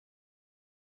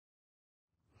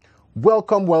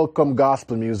Welcome, welcome,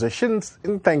 gospel musicians,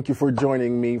 and thank you for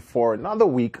joining me for another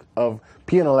week of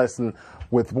Piano Lesson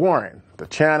with Warren, the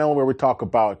channel where we talk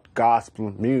about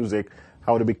gospel music,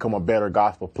 how to become a better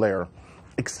gospel player,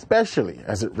 especially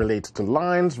as it relates to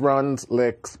lines, runs,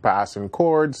 licks, passing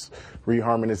chords,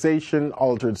 reharmonization,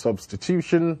 altered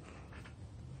substitution,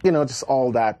 just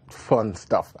all that fun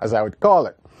stuff, as I would call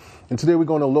it. And today we're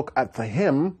going to look at the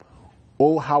hymn,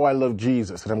 Oh, How I Love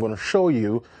Jesus, and I'm going to show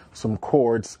you some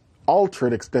chords,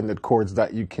 altered extended chords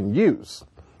that you can use.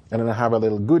 And then I have a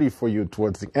little goodie for you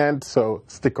towards the end, so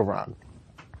stick around.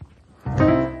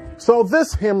 So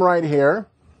this hymn right here,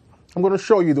 I'm going to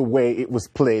show you the way it was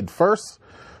played first,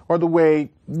 or the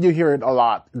way you hear it a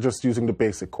lot just using the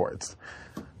basic chords.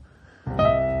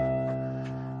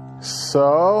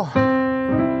 So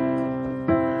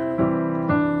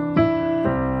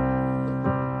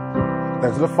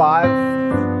there's the 5,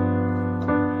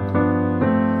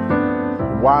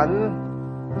 1,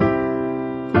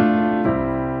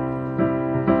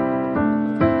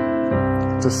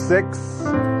 6,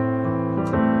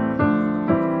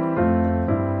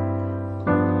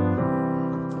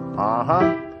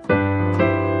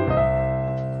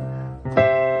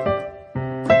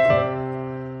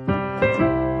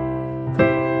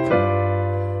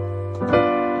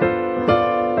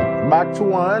 back to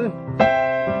 1,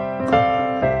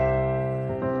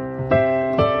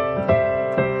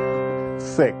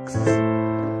 6.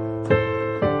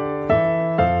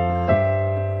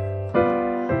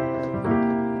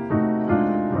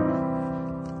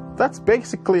 That's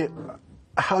basically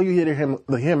how you hear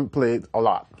the hymn played a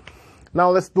lot. Now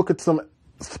let's look at some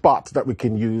spots that we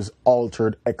can use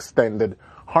altered extended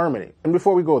harmony. And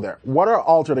before we go there, what are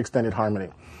altered extended harmony?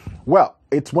 Well,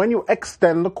 it's when you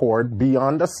extend the chord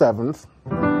beyond a 7th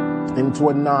into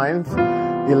a 9th,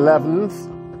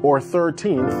 11th, or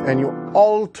 13th, and you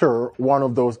alter one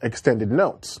of those extended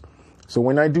notes. So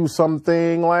when I do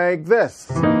something like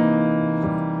this,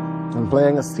 I'm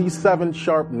playing a C7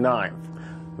 sharp 9th.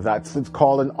 It's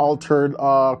called an altered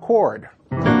chord.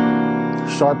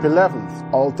 Sharp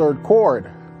 11th, altered chord.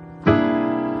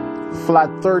 Flat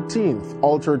 13th,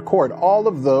 altered chord. All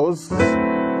of those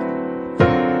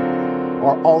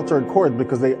are altered chords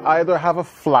because they either have a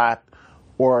flat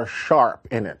or a sharp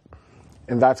in it.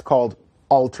 And that's called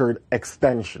altered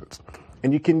extensions.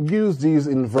 And you can use these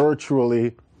in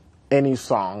virtually any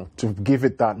song to give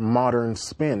it that modern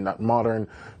spin, that modern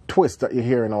twist that you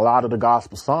hear in a lot of the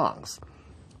gospel songs.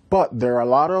 But there are a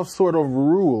lot of sort of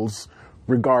rules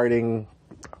regarding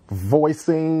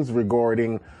voicings,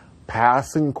 regarding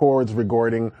passing chords,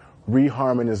 regarding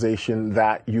reharmonization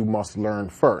that you must learn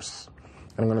first.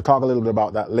 And I'm going to talk a little bit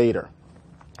about that later.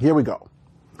 Here we go.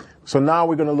 So now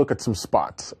we're going to look at some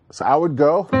spots. So I would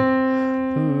go,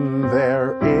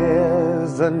 there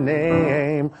is a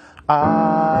name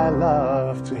I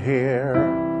love to hear.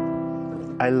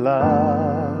 I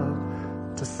love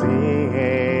to sing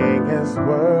his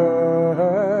words.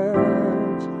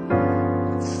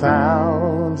 It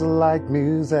sounds like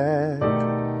music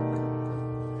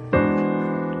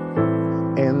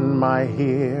in my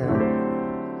ear.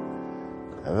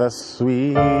 The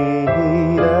sweetest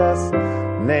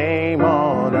name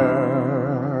on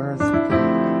earth.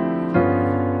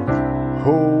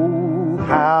 Oh,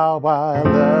 how I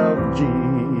love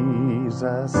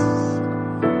Jesus.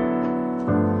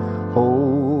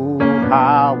 Oh,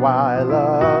 how I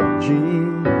love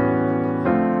Jesus.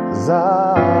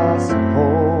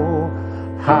 Oh,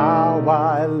 how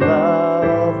I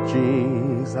love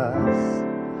Jesus.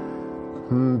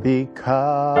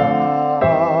 Because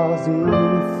he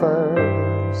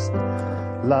first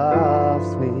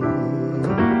loves me.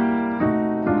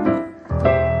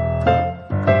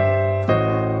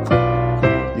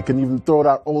 You can even throw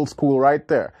that old school right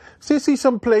there. So you see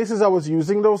some places I was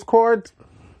using those chords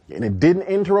and it didn't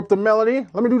interrupt the melody.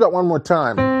 Let me do that one more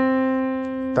time.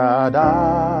 Da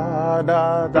da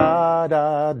da da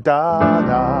da da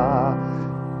da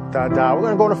da da. We're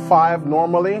gonna go to 5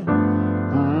 normally.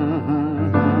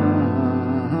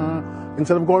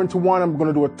 Instead of going to 1, I'm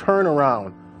gonna do a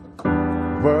turnaround.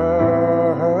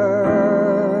 Words.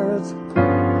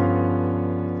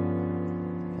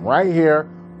 Right here,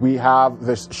 we have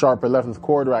this sharp 11th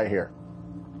chord right here.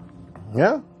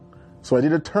 Yeah? So I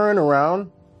did a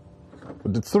turnaround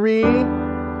with the 3,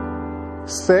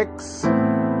 6,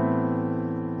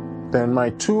 then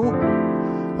my 2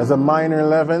 as a minor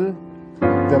 11,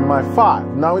 then my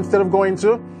 5. Now instead of going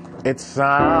to, it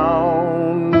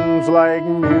sounds like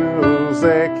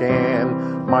music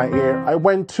in my ear, I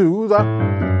went to the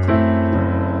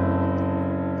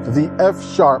F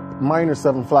sharp minor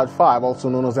 7 flat 5, also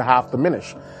known as a half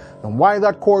diminished. And why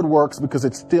that chord works, because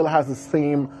it still has the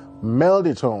same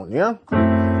melody tone, yeah?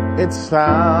 It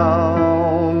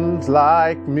sounds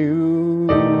like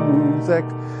music.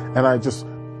 And I just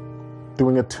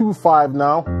doing a 2-5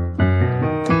 now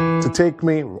to take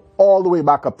me all the way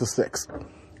back up to 6.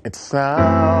 It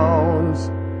sounds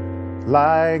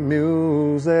like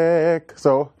music.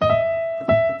 So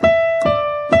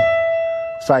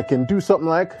I can do something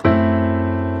like,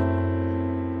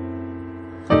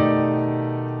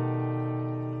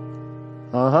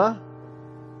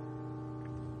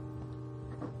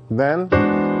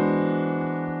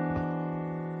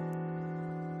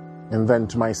 and then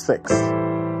to my 6.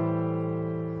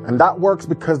 And that works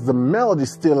because the melody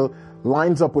still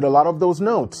lines up with a lot of those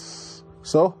notes.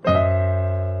 So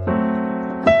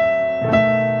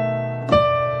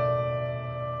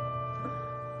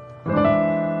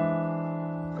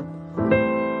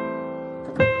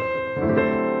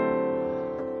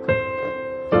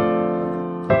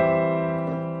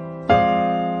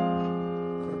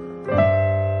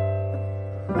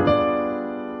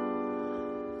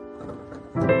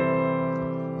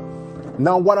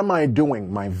now, what am I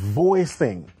doing? My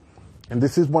voicing. And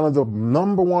this is one of the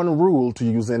 #1 rule to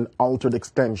using altered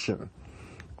extension.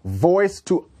 Voice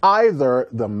to either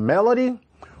the melody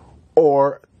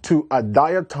or to a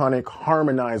diatonic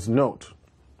harmonized note.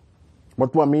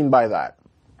 What do I mean by that?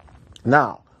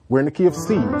 Now, we're in the key of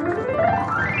C.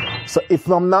 So if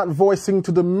I'm not voicing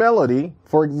to the melody,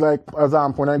 for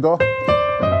example, when I go,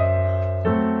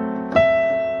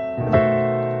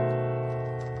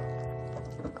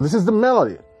 this is the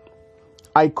melody.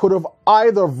 I could have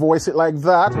either voiced it like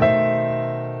that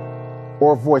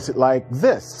or voice it like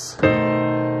this,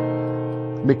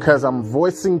 because I'm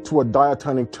voicing to a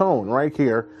diatonic tone right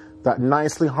here that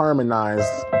nicely harmonizes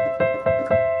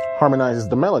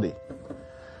the melody.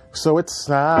 So it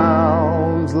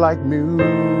sounds like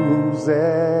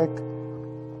music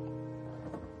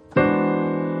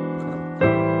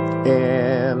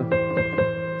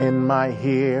in my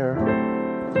ear.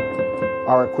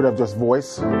 Or I could have just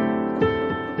voiced,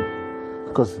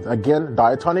 because again,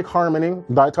 diatonic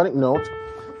note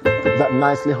that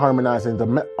nicely harmonizes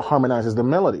the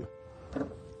melody.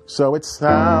 So it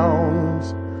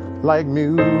sounds like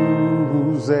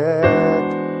music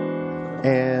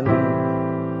in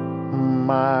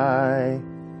my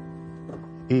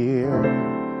ear,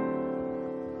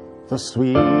 the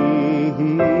sweetest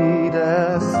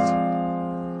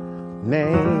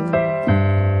name.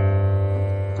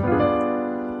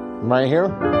 Right here,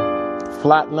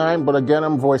 flat 9, but again,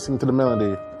 I'm voicing to the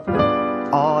melody.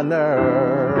 On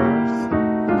earth.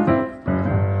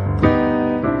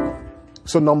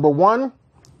 So #1,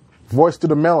 voice to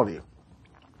the melody.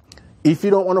 If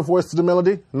you don't want to voice to the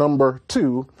melody,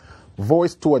 #2,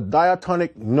 voice to a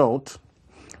diatonic note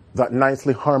that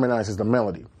nicely harmonizes the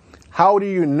melody. How do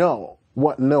you know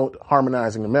what note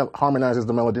harmonizes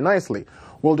the melody nicely?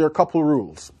 Well, there are a couple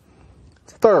rules.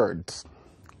 Thirds,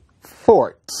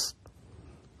 fourths,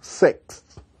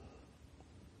 sixths.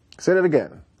 Say that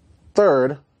again.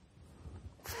 Third,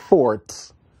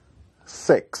 fourths,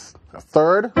 sixths. A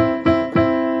third,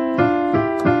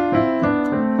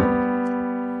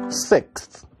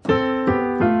 sixths,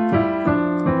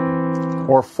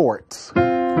 or fourths.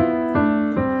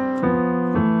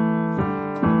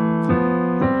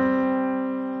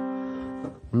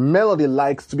 Melody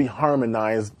likes to be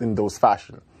harmonized in those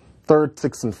fashion. Third,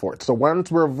 sixth, and fourth. So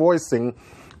once we're voicing,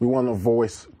 we want to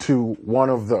voice to one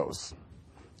of those.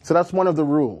 So that's one of the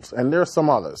rules, and there are some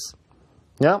others.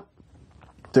 Yeah?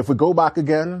 So if we go back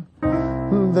again,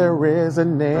 there is a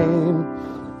name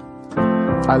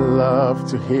I love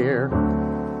to hear.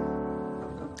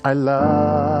 I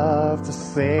love to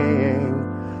sing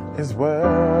his words.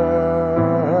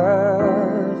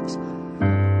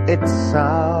 It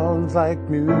sounds like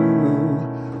music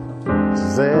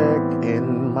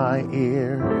in my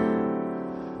ear.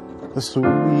 The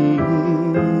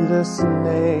sweetest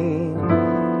name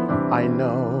I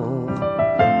know.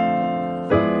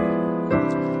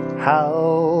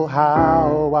 How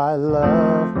I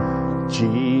love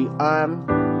G-I'm.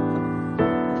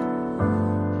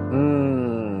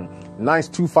 Nice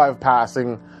 2-5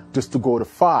 passing just to go to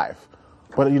 5.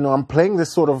 But, you know, I'm playing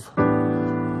this sort of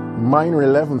minor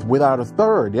 11th without a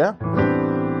third, yeah?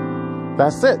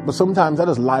 That's it. But sometimes I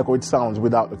just like how it sounds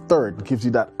without a third. It gives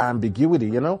you that ambiguity,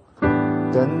 you know?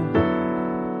 Then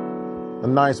a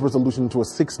nice resolution to a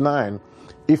 6-9.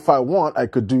 If I want, I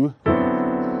could do,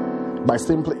 by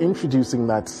simply introducing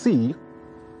that C,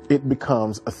 it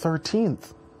becomes a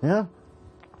 13th, yeah?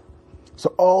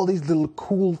 So all these little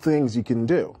cool things you can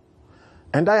do.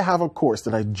 And I have a course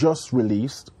that I just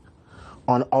released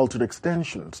on altered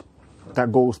extensions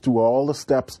that goes through all the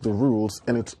steps, the rules,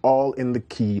 and it's all in the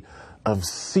key of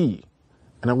C.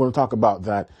 And I'm going to talk about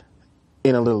that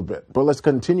in a little bit. But let's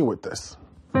continue with this.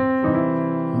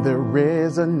 There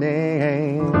is a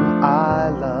name I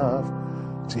love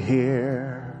to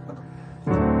hear.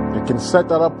 You can set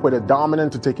that up with a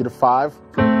dominant to take you to 5.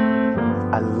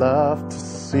 I love to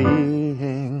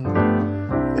sing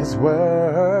His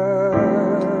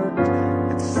word.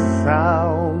 It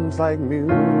sounds like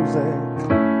music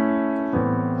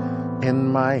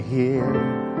in my ear.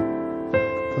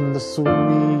 And the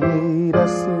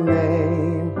sweetest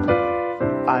name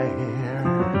I hear.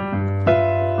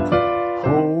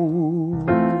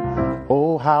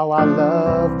 Oh, how I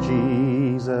love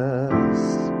Jesus.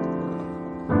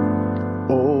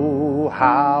 Oh,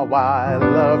 how I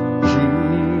love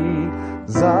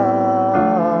Jesus.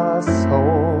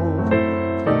 Oh,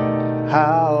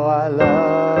 how I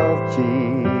love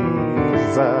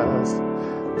Jesus.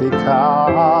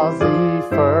 Because He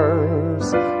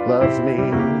first loves me.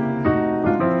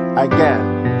 Again.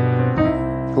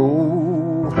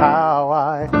 Oh, how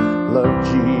I love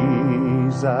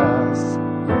Jesus.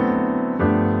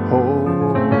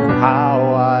 Oh,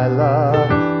 how I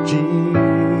love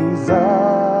Jesus.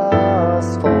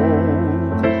 Oh,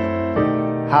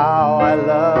 how I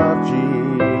love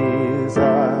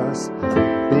Jesus.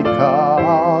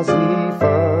 Because He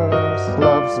first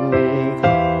loves me.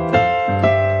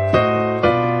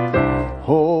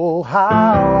 Oh,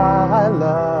 how I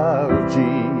love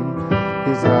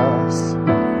Jesus.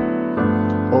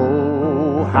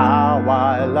 Oh, how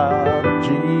I love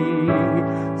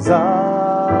Jesus.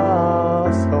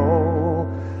 Oh,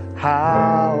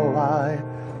 how I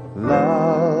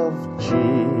love Jesus.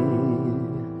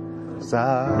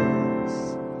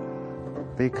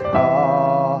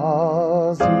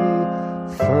 Because He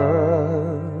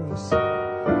first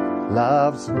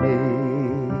loves me.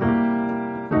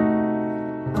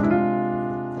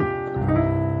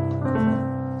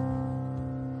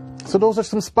 So those are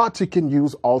some spots you can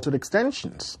use altered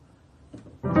extensions.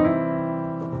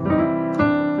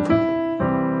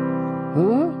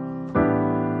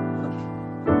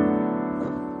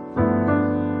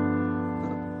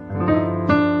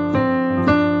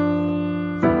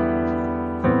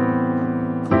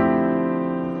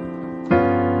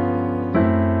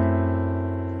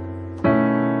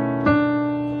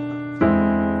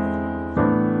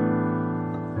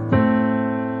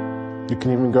 You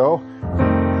can even go.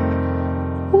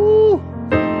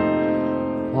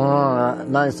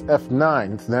 Nice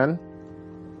F9 then.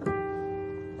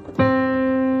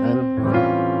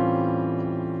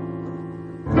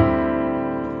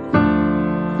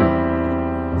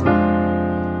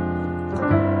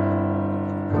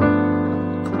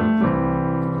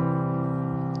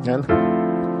 And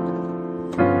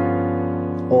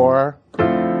or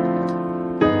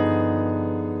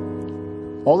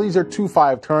all these are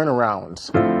 2/5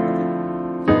 turnarounds.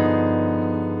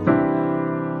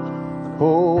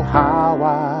 Oh, how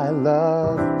I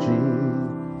love Jesus.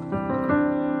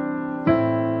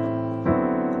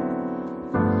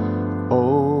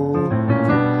 Oh,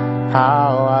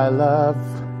 how I love.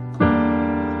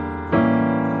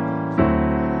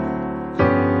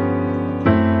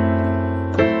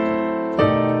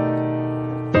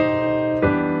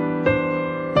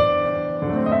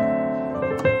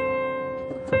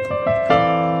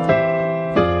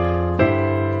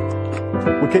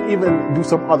 We can even do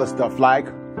some other stuff like,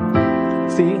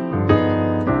 see?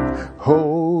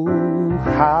 Oh,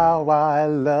 how I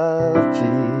love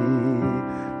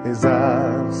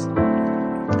Jesus.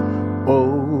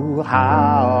 Oh,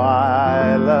 how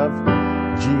I love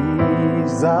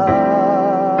Jesus.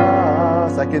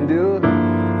 I can do,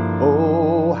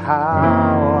 oh,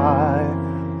 how I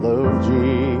love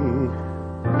Jesus.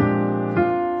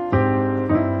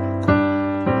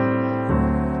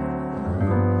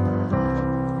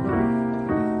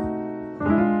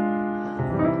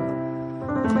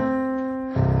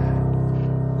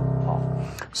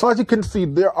 So as you can see,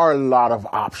 there are a lot of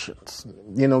options.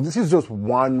 You know, this is just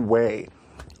one way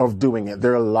of doing it.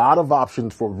 There are a lot of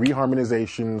options for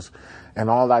reharmonizations and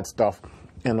all that stuff.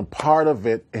 And a part of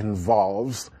it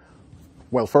involves,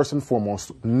 well, first and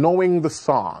foremost, knowing the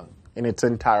song in its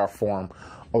entire form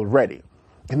already.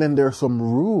 And then there are some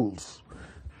rules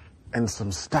and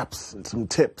some steps and some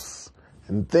tips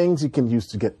and things you can use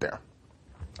to get there.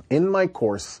 In my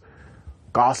course,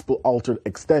 Gospel Altered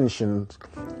Extensions,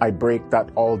 I break that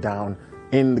all down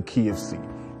in the key of C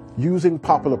using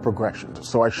popular progressions.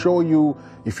 So I show you,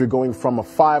 if you're going from a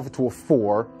 5 to a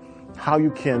 4, how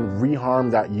you can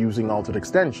reharm that using altered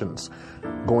extensions.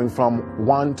 Going from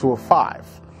 1 to a 5,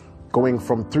 going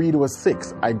from 3 to a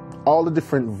 6, all the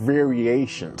different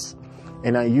variations.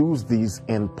 And I use these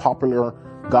in popular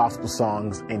gospel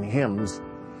songs and hymns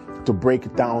to break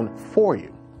it down for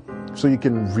you so you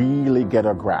can really get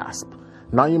a grasp.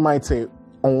 Now you might say,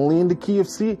 only in the key of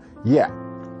C? Yeah.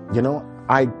 You know,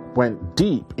 I went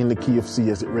deep in the key of C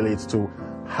as it relates to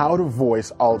how to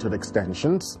voice altered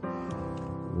extensions,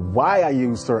 why I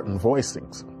use certain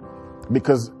voicings,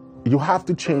 because you have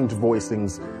to change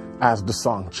voicings as the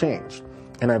song changed.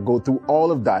 And I go through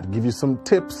all of that, give you some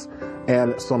tips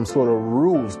and some sort of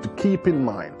rules to keep in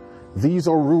mind. These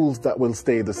are rules that will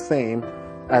stay the same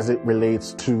as it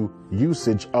relates to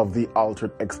usage of the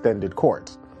altered extended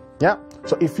chords. Yeah.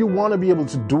 So if you want to be able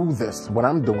to do this, what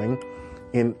I'm doing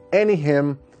in any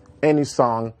hymn, any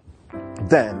song,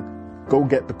 then go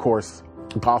get the course,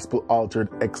 Gospel Altered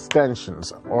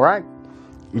Extensions. All right.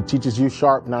 It teaches you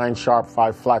sharp 9, sharp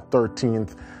 5, flat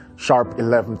 13th, sharp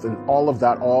 11th, and all of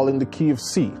that, all in the key of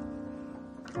C.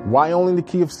 Why only in the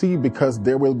key of C? Because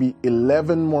there will be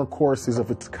 11 more courses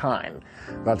of its kind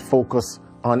that focus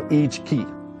on each key.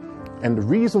 And the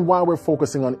reason why we're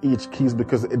focusing on each key is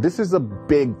because this is a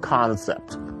big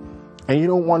concept. And you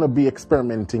don't want to be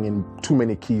experimenting in too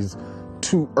many keys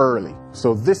too early.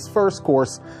 So this first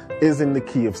course is in the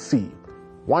key of C.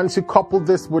 Once you couple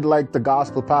this with like the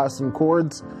gospel passing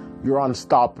chords, you're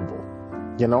unstoppable.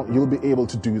 You know, you'll be able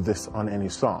to do this on any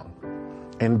song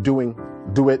and do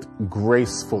it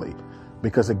gracefully.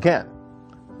 Because again,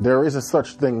 there is a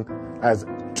such thing as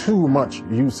too much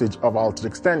usage of altered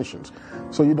extensions.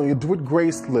 So, you know, you do it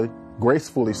gracefully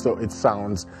so it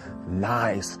sounds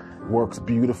nice, works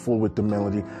beautiful with the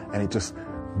melody, and it just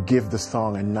gives the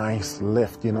song a nice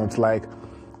lift. You know, it's like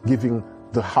giving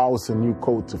the house a new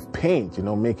coat of paint, you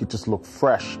know, make it just look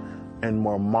fresh and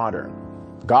more modern.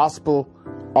 Gospel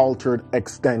altered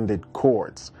extended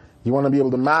chords. You want to be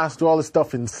able to master all this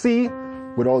stuff in C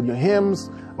with all your hymns,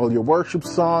 all your worship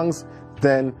songs,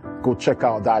 then go check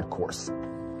out that course.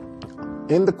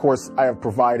 In the course, I have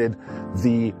provided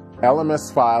the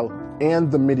LMS file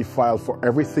and the MIDI file for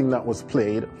everything that was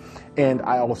played, and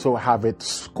I also have it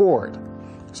scored.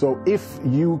 So if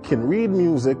you can read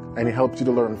music and it helps you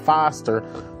to learn faster,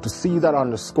 to see that on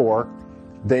the score,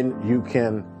 then you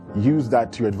can use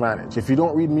that to your advantage. If you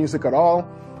don't read music at all,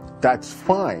 that's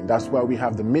fine. That's why we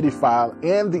have the MIDI file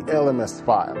and the LMS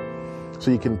file.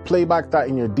 So you can play back that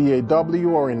in your DAW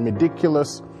or in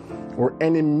Midiculous or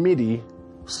any MIDI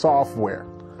software.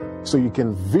 So you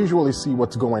can visually see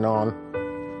what's going on.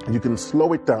 You can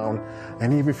slow it down,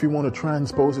 and even if you want to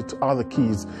transpose it to other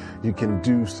keys, you can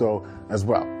do so as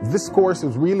well. This course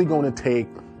is really going to take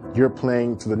your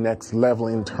playing to the next level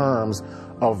in terms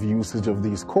of usage of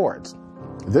these chords.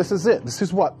 This is it. This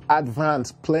is what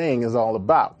advanced playing is all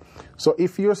about. So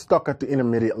if you're stuck at the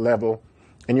intermediate level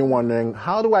and you're wondering,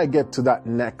 how do I get to that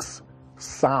next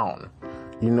sound?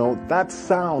 You know, that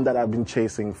sound that I've been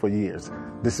chasing for years.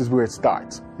 This is where it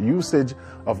starts. Usage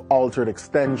of altered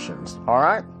extensions. All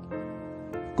right?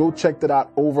 Go check that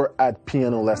out over at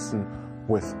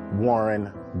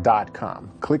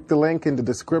pianolessonwithwarren.com. Click the link in the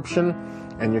description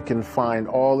and you can find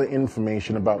all the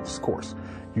information about this course.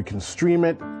 You can stream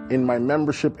it in my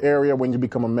membership area when you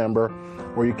become a member,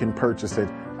 or you can purchase it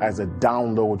as a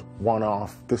download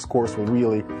one-off. This course will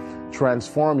really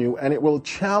transform you, and it will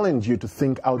challenge you to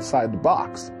think outside the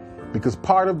box, because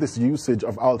part of this usage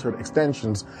of altered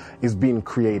extensions is being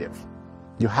creative.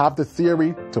 You have the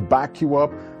theory to back you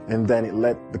up, and then it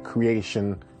let the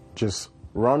creation just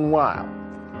run wild,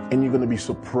 and you're going to be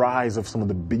surprised of some of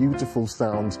the beautiful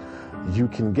sounds you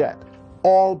can get,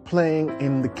 all playing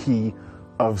in the key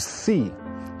of C.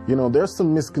 You know, there's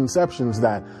some misconceptions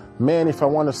that, man, if I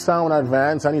want to sound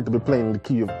advanced, I need to be playing in the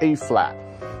key of A flat,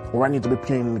 or I need to be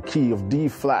playing in the key of D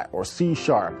flat or C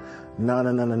sharp. No.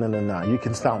 You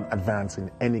can sound advanced in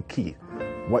any key.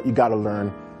 What you got to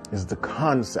learn is the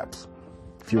concepts.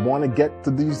 If you want to get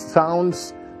to these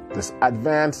sounds, this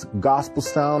advanced gospel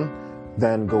sound,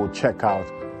 then go check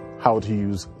out how to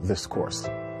use this course.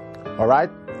 All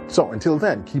right? So until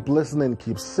then, keep listening,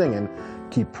 keep singing,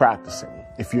 keep practicing.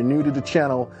 If you're new to the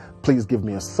channel, please give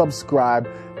me a subscribe,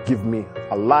 give me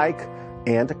a like,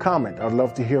 and a comment. I'd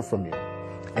love to hear from you.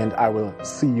 And I will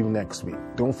see you next week.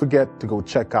 Don't forget to go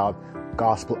check out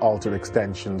Gospel Altered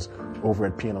Extensions over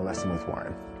at Piano Lesson with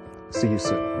Warren. See you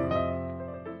soon.